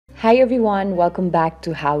Hi everyone, welcome back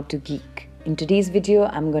to How to Geek. In today's video,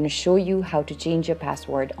 I'm going to show you how to change your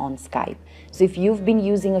password on Skype. So if you've been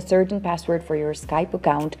using a certain password for your Skype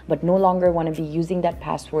account but no longer want to be using that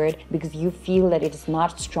password because you feel that it is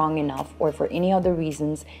not strong enough or for any other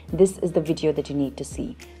reasons, this is the video that you need to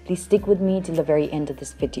see. Please stick with me till the very end of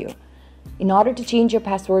this video. In order to change your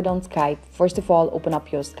password on Skype, first of all, open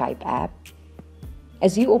up your Skype app.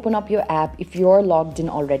 As you open up your app, if you're logged in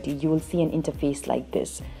already, you will see an interface like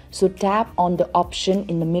this. So tap on the option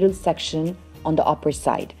in the middle section on the upper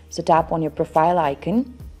side. So tap on your profile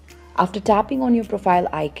icon. After tapping on your profile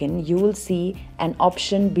icon, you will see an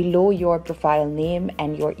option below your profile name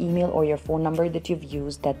and your email or your phone number that you've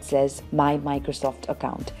used that says My Microsoft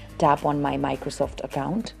Account. Tap on My Microsoft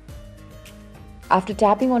Account. After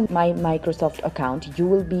tapping on My Microsoft Account, you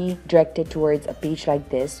will be directed towards a page like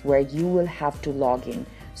this where you will have to log in.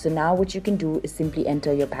 So now what you can do is simply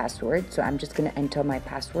enter your password. So I'm just going to enter my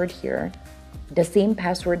password here. The same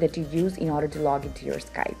password that you use in order to log into your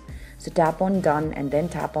Skype. So tap on Done and then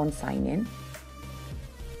tap on Sign In.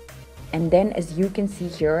 And then as you can see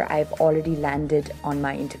here, I've already landed on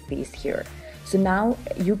my interface here. So now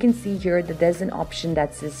you can see here that there's an option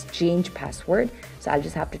that says Change Password. So I'll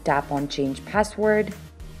just have to tap on Change Password.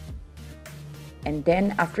 And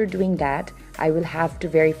then after doing that, I will have to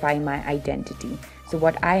verify my identity. So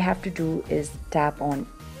what I have to do is tap on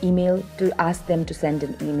Email to ask them to send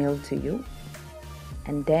an email to you.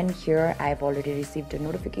 And then here I've already received a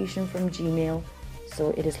notification from Gmail.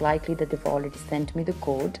 So it is likely that they've already sent me the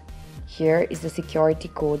code. Here is the security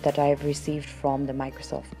code that I have received from the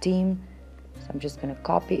Microsoft team. So I'm just going to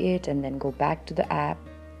copy it and then go back to the app.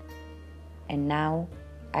 And now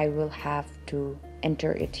I will have to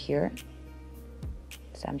enter it here.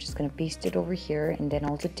 So I'm just going to paste it over here and then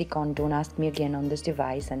also tick on Don't Ask Me Again on this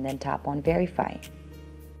device and then tap on Verify.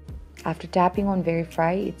 After tapping on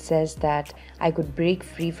Verify, it says that I could break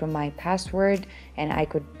free from my password and I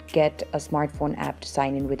could get a smartphone app to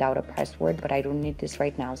sign in without a password, but I don't need this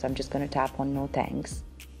right now. So I'm just going to tap on No Thanks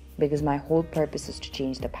because my whole purpose is to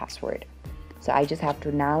change the password. So I just have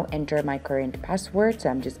to now enter my current password. So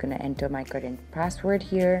I'm just going to enter my current password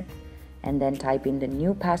here and then type in the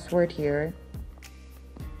new password here.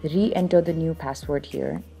 Re-enter the new password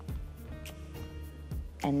here.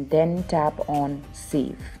 And then tap on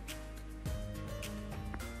Save.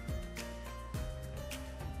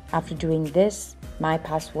 After doing this, my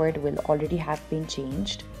password will already have been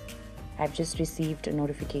changed. I've just received a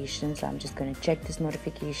notification, so I'm just going to check this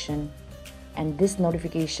notification. And this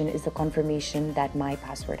notification is a confirmation that my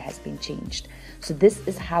password has been changed. So this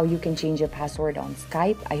is how you can change your password on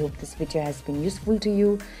Skype. I hope this video has been useful to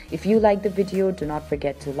you. If you like the video, do not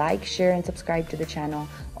forget to like, share and subscribe to the channel.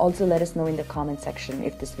 Also let us know in the comment section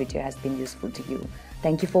if this video has been useful to you.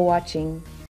 Thank you for watching.